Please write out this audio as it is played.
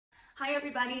Hi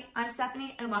everybody, I'm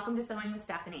Stephanie and welcome to Sewing with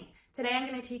Stephanie. Today I'm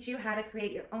going to teach you how to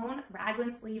create your own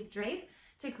raglan sleeve drape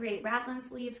to create raglan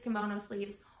sleeves, kimono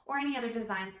sleeves, or any other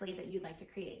design sleeve that you'd like to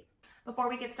create. Before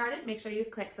we get started, make sure you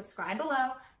click subscribe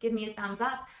below, give me a thumbs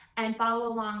up, and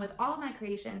follow along with all of my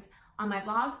creations on my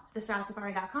blog,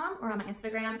 thestylesafari.com, or on my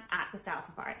Instagram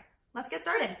 @thestylesafari. Let's get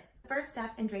started. The first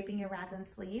step in draping your raglan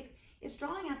sleeve is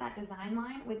drawing out that design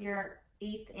line with your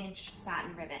 1/8 inch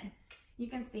satin ribbon. You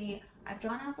can see I've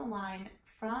drawn out the line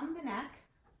from the neck,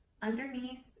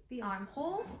 underneath the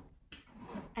armhole,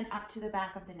 and up to the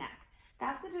back of the neck.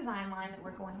 That's the design line that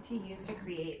we're going to use to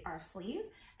create our sleeve,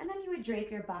 and then you would drape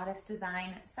your bodice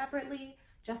design separately,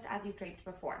 just as you've draped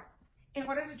before. In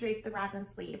order to drape the raglan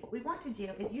sleeve, what we want to do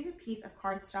is use a piece of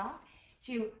cardstock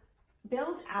to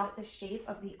build out the shape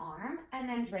of the arm and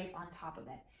then drape on top of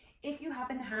it. If you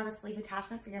happen to have a sleeve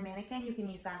attachment for your mannequin, you can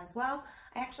use that as well.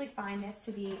 I actually find this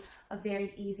to be a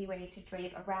very easy way to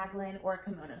drape a raglan or a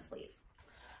kimono sleeve.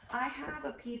 I have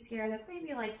a piece here that's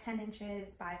maybe like 10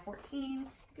 inches by 14.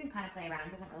 You can kind of play around,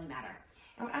 it doesn't really matter.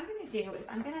 And what I'm going to do is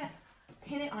I'm going to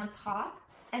pin it on top,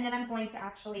 and then I'm going to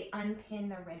actually unpin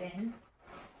the ribbon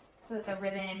so that the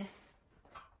ribbon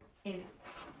is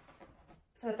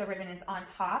on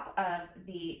top of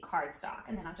the cardstock,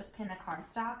 and then I'll just pin the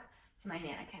cardstock to my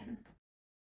mannequin.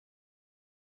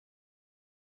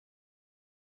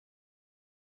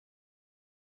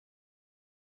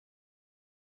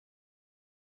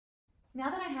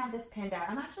 Now that I have this pinned out,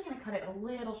 I'm actually going to cut it a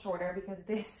little shorter because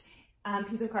this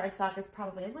piece of cardstock is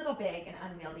probably a little big and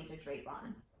unwieldy to drape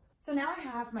on. So now I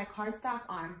have my cardstock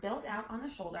arm built out on the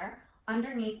shoulder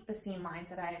underneath the seam lines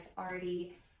that I've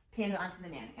already pinned onto the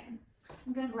mannequin.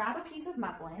 I'm going to grab a piece of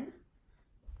muslin,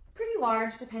 pretty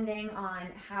large depending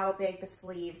on how big the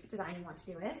sleeve design you want to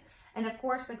do is, and of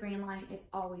course the green line is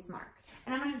always marked.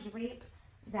 And I'm going to drape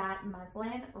that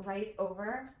muslin right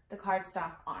over the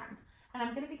cardstock arm. And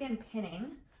I'm going to begin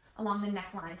pinning along the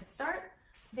neckline to start,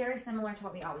 very similar to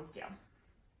what we always do. A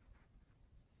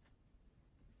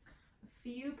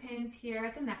few pins here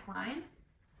at the neckline,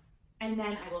 and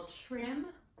then I will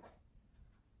trim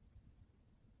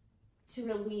to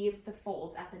relieve the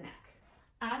folds at the neck.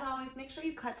 As always, make sure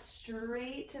you cut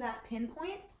straight to that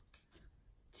pinpoint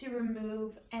to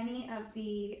remove any of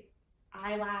the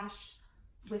eyelash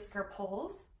whisker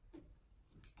pulls,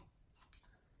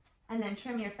 and then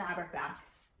trim your fabric back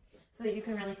so that you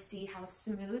can really see how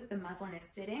smooth the muslin is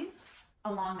sitting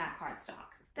along that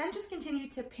cardstock. Then just continue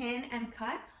to pin and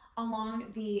cut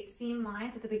along the seam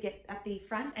lines at the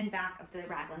front and back of the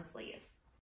raglan sleeve.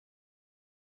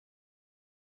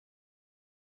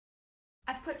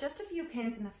 I've put just a few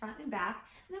pins in the front and back,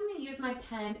 and then I'm going to use my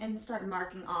pen and start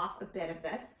marking off a bit of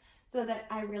this so that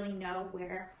I really know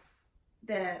where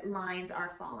the lines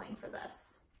are falling for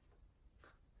this.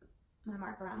 I'm going to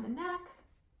mark around the neck,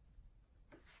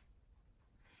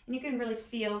 and you can really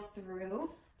feel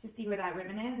through to see where that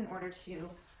ribbon is in order to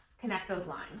connect those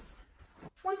lines.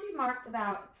 Once you've marked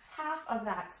about half of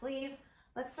that sleeve,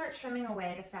 let's start trimming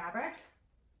away the fabric.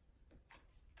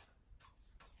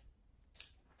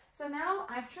 So now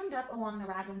I've trimmed up along the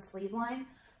raglan sleeve line,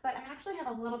 but I actually have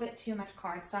a little bit too much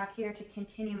cardstock here to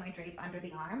continue my drape under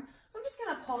the arm. So I'm just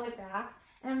going to pull it back,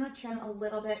 and I'm going to trim a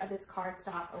little bit of this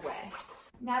cardstock away.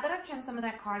 Now that I've trimmed some of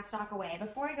that cardstock away,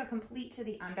 before I go complete to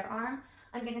the underarm,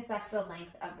 I'm going to assess the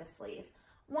length of the sleeve.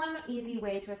 One easy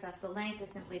way to assess the length is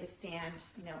simply to stand,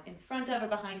 in front of or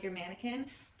behind your mannequin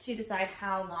to decide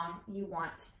how long you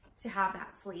want to have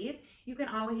that sleeve. You can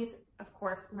always, of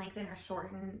course, lengthen or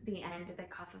shorten the end of the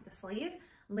cuff of the sleeve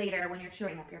later when you're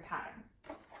chewing up your pattern.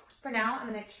 For now,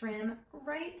 I'm going to trim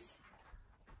right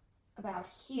about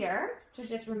here to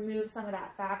just remove some of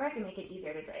that fabric and make it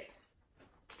easier to drape.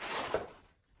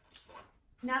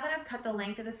 Now that I've cut the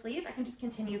length of the sleeve, I can just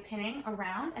continue pinning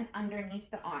around and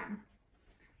underneath the arm.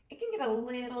 It can get a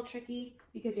little tricky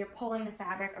because you're pulling the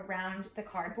fabric around the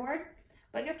cardboard,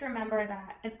 but you have to remember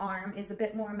that an arm is a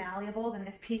bit more malleable than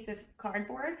this piece of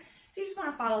cardboard. So you just want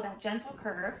to follow that gentle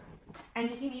curve. And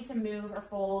if you need to move or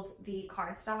fold the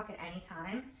cardstock at any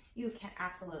time, you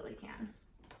absolutely can.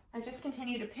 I just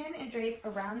continue to pin and drape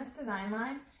around this design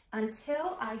line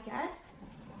until I get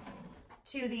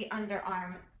to the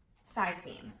underarm side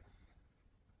seam.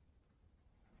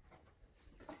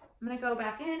 I'm going to go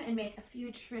back in and make a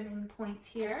few trimming points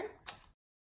here.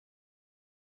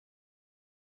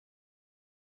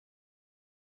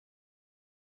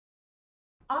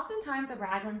 Oftentimes a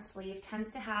raglan sleeve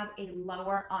tends to have a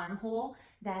lower armhole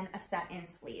than a set-in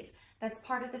sleeve. That's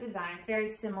part of the design. It's very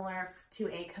similar to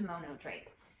a kimono drape.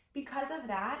 Because of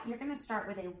that, you're going to start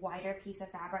with a wider piece of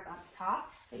fabric up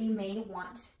top that you may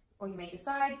want or you may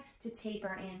decide to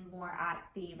taper in more at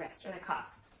the wrist or the cuff.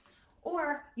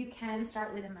 Or you can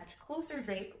start with a much closer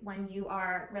drape when you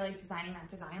are really designing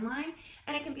that design line,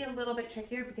 and it can be a little bit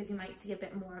trickier because you might see a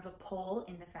bit more of a pull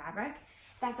in the fabric.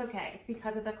 That's okay, it's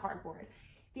because of the cardboard.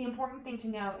 The important thing to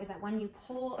know is that when you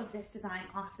pull of this design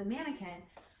off the mannequin,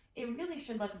 it really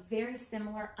should look very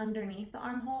similar underneath the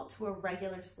armhole to a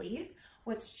regular sleeve.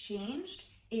 What's changed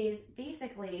is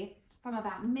basically from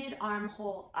about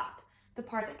mid-armhole up, the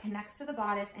part that connects to the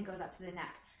bodice and goes up to the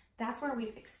neck. That's where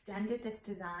we've extended this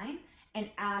design and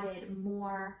added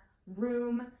more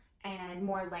room and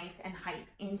more length and height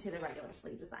into the regular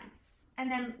sleeve design. And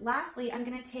then lastly, I'm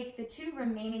gonna take the two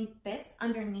remaining bits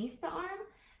underneath the arm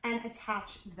and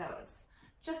attach those,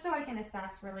 just so I can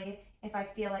assess really if I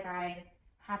feel like I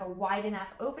have a wide enough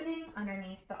opening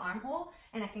underneath the armhole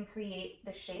and I can create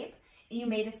the shape. You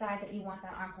may decide that you want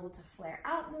that armhole to flare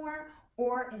out more,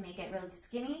 or it may get really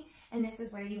skinny, and this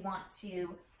is where you want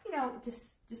to,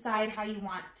 just decide how you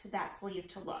want that sleeve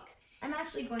to look. I'm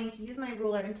actually going to use my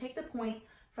ruler and take the point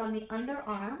from the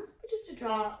underarm, just to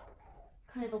draw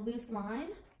kind of a loose line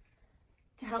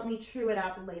to help me true it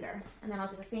up later. And then I'll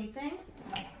do the same thing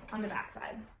on the back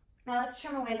side. Now let's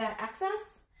trim away that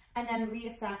excess and then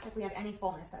reassess if we have any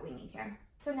fullness that we need here.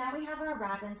 So now we have our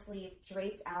raglan sleeve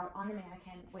draped out on the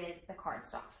mannequin with the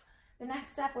cardstock. The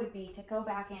next step would be to go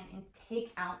back in and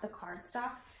take out the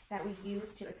cardstock that we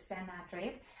used to extend that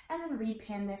drape, and then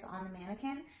repin this on the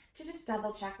mannequin to just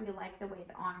double check we like the way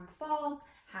the arm falls,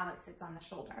 how it sits on the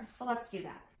shoulder. So let's do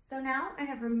that. So now I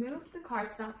have removed the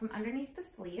cardstock from underneath the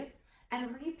sleeve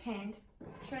and repinned,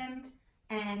 trimmed,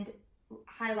 and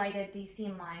highlighted the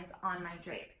seam lines on my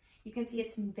drape. You can see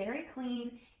it's very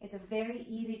clean. It's a very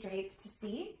easy drape to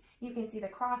see. You can see the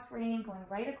cross grain going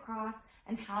right across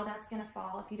and how that's gonna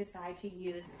fall if you decide to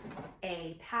use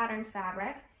a patterned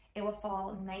fabric. It will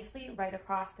fall nicely right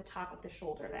across the top of the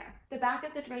shoulder there. The back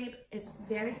of the drape is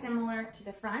very similar to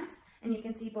the front, and you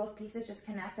can see both pieces just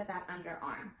connect at that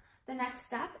underarm. The next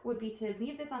step would be to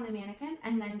leave this on the mannequin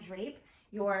and then drape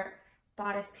your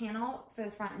bodice panel for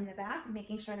the front and the back,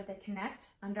 making sure that they connect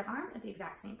underarm at the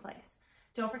exact same place.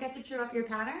 Don't forget to true up your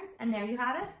patterns, and there you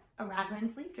have it, a raglan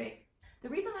sleeve drape. The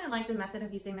reason I like the method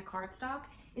of using the cardstock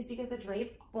is because the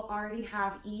drape will already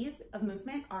have ease of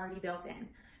movement already built in.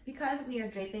 Because we are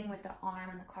draping with the arm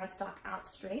and the cardstock out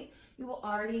straight, you will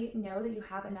already know that you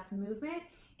have enough movement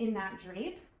in that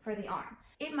drape for the arm.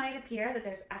 It might appear that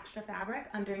there's extra fabric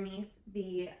underneath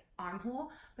the armhole,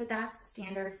 but that's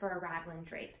standard for a raglan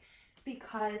drape.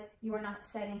 Because you are not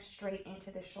setting straight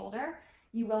into the shoulder,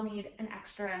 you will need an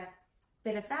extra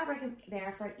bit of fabric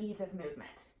there for ease of movement.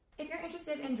 If you're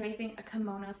interested in draping a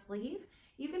kimono sleeve,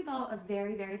 you can follow a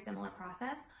very, very similar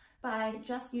process by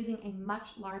just using a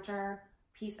much larger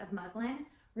piece of muslin,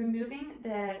 removing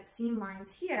the seam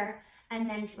lines here, and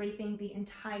then draping the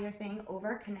entire thing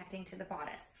over, connecting to the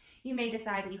bodice. You may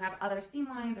decide that you have other seam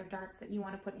lines or darts that you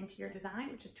want to put into your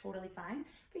design, which is totally fine,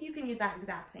 but you can use that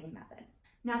exact same method.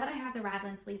 Now that I have the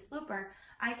raglan sleeve sloper,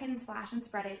 I can slash and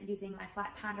spread it using my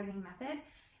flat patterning method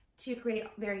to create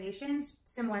variations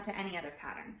similar to any other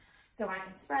pattern. So I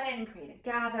can spread it and create a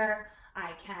gather,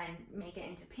 I can make it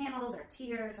into panels or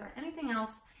tiers or anything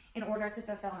else in order to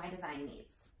fulfill my design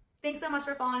needs. Thanks so much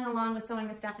for following along with Sewing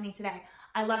with Stefanie today.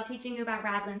 I love teaching you about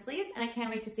raglan sleeves, and I can't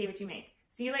wait to see what you make.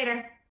 See you later.